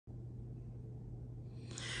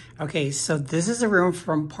Okay, so this is a room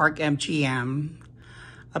from Park MGM.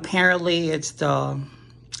 Apparently, it's the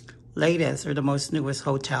latest or the most newest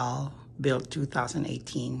hotel built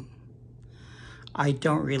 2018. I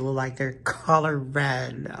don't really like their color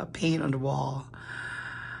red paint on the wall.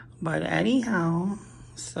 But anyhow,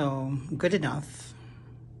 so good enough.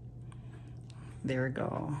 There we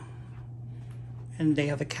go. And they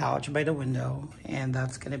have a couch by the window, and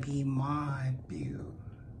that's gonna be my view.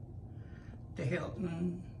 The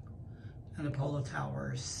Hilton and the Polo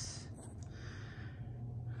Towers.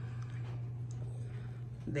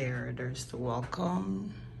 There's the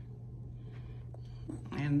welcome.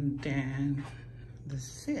 And then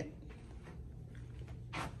this is it.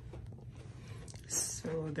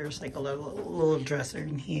 So there's like a little dresser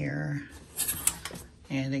in here.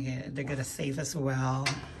 And they're gonna save as well.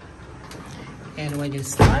 And when you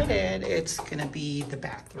slide it, it's gonna be the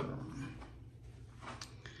bathroom.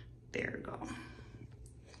 There you go.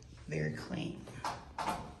 Very clean.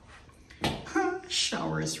 Huh,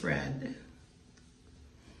 shower is red.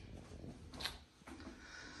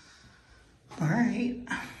 All right.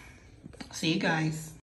 See you guys.